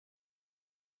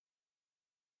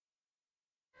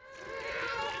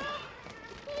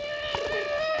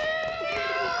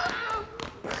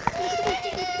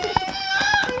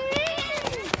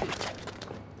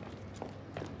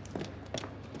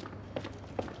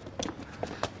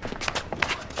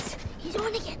You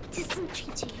don't want to get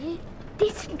dysentery, do you?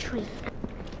 Dysentery.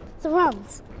 The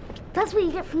runs. That's what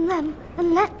you get from them,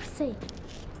 and leprosy.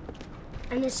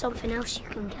 And there's something else you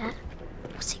can get.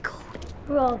 What's it called?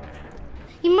 Rob.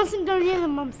 You mustn't go near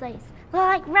them, Mum says. They're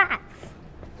like rats.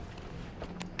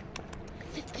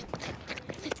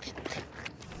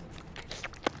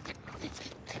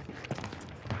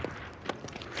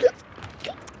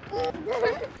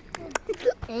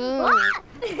 What?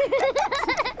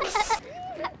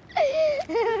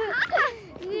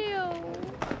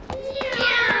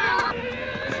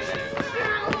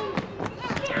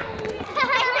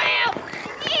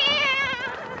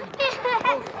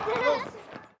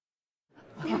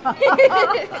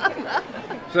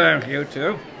 So, you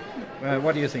two,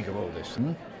 what do you think of all this?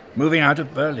 Moving out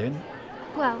of Berlin?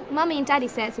 Well, Mummy and Daddy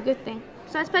say it's a good thing,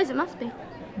 so I suppose it must be.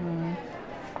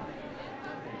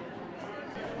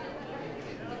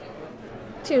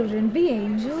 Children, be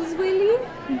angels, will you?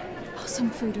 Pass some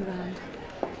food around.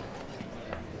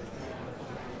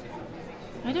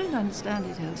 I don't understand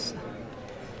it, Elsa.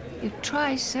 You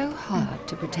try so hard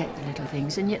to protect the little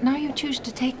things, and yet now you choose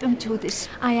to take them to this...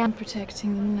 I am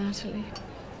protecting them, Natalie.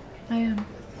 I am.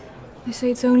 They say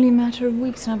it's only a matter of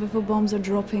weeks now before bombs are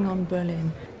dropping on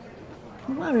Berlin.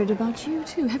 I'm worried about you,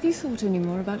 too. Have you thought any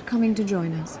more about coming to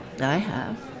join us? I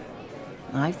have.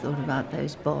 I've thought about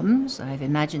those bombs. I've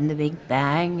imagined the big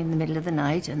bang in the middle of the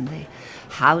night and the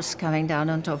house coming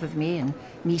down on top of me and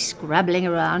me scrabbling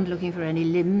around looking for any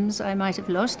limbs I might have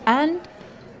lost. And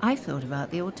I've thought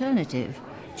about the alternative,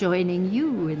 joining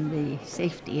you in the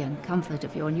safety and comfort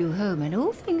of your new home. And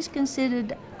all things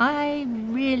considered, I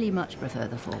really much prefer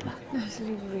the former.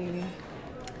 Natalie, really?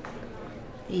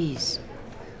 These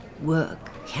work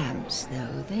camps,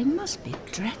 though, they must be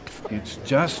dreadful. It's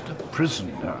just a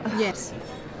prison now. Yes.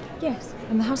 Yes,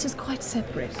 and the house is quite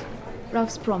separate.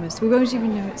 Ralph's promised. We won't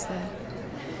even know it's there.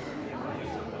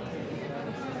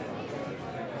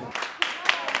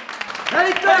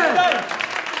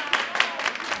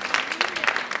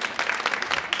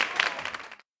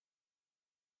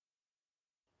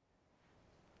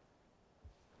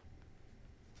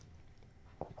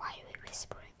 Why are we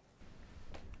whispering?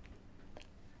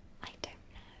 I don't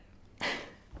know.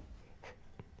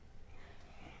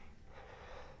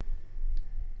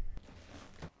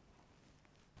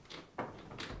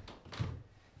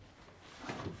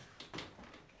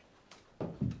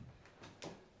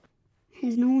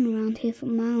 There's no one around here for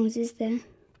miles, is there?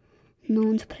 No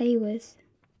one to play with,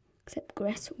 except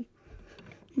Gretel.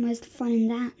 And where's the fun in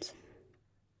that?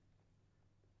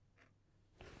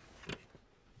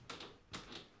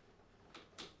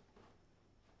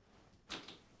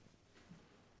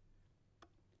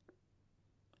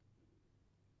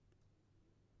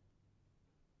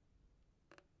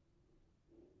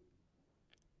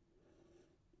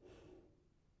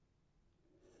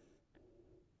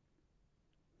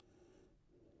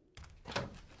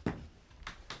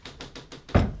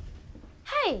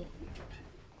 Hey!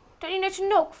 Don't you know to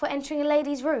knock for entering a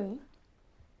lady's room?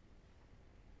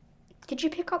 Did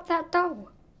you pick up that doll?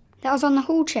 That was on the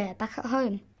hall chair back at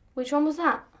home. Which one was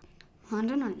that? I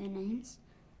don't know their names.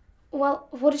 Well,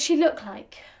 what did she look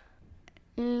like?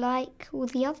 Like all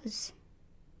the others.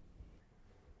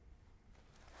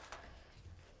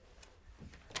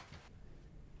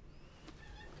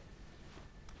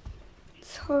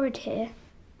 It's horrid here.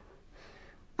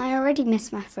 I already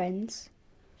miss my friends.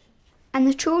 And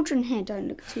the children here don't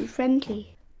look too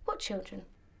friendly. What children?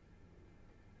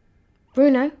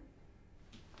 Bruno?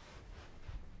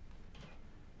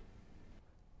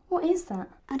 What is that?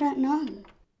 I don't know.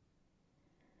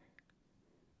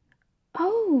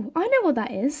 Oh, I know what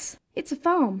that is. It's a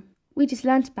farm. We just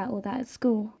learnt about all that at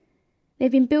school.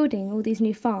 They've been building all these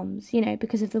new farms, you know,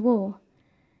 because of the war.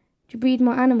 To breed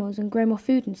more animals and grow more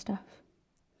food and stuff.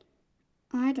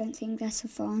 I don't think that's a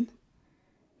farm.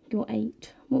 You're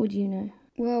 8. What would you know?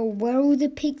 Well, where are all the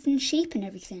pigs and sheep and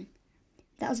everything?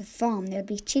 If that was a farm, there'd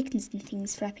be chickens and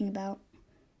things flapping about.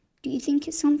 Do you think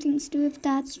it's something to do with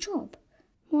Dad's job?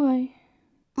 Why?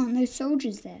 Aren't there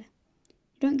soldiers there?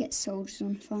 You don't get soldiers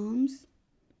on farms.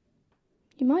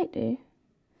 You might do.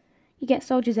 You get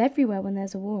soldiers everywhere when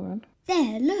there's a war on.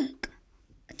 There, look.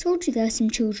 I told you there are some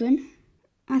children.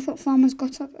 I thought farmers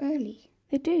got up early.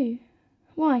 They do.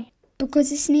 Why?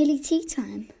 Because it's nearly tea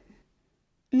time.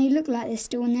 And they look like they're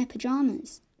still in their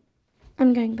pajamas.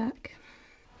 I'm going back.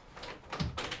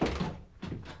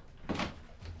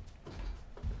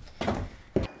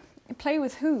 You play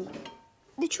with who?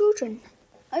 The children,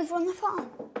 over on the farm.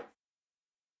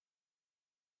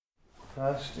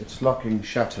 First, it's locking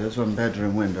shutters on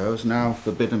bedroom windows, now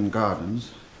forbidden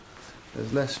gardens.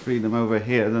 There's less freedom over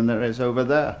here than there is over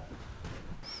there.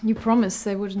 You promised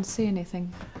they wouldn't see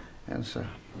anything. Elsa,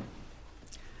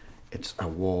 it's a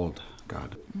walled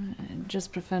garden. I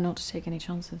just prefer not to take any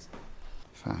chances.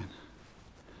 Fine.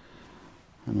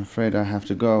 I'm afraid I have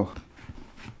to go.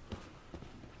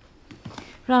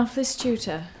 Ralph, this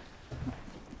tutor.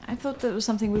 I thought that was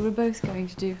something we were both going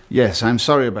to do. Yes, I'm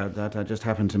sorry about that. I just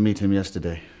happened to meet him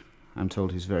yesterday. I'm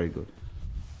told he's very good.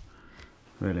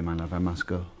 Really, my love, I must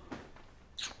go.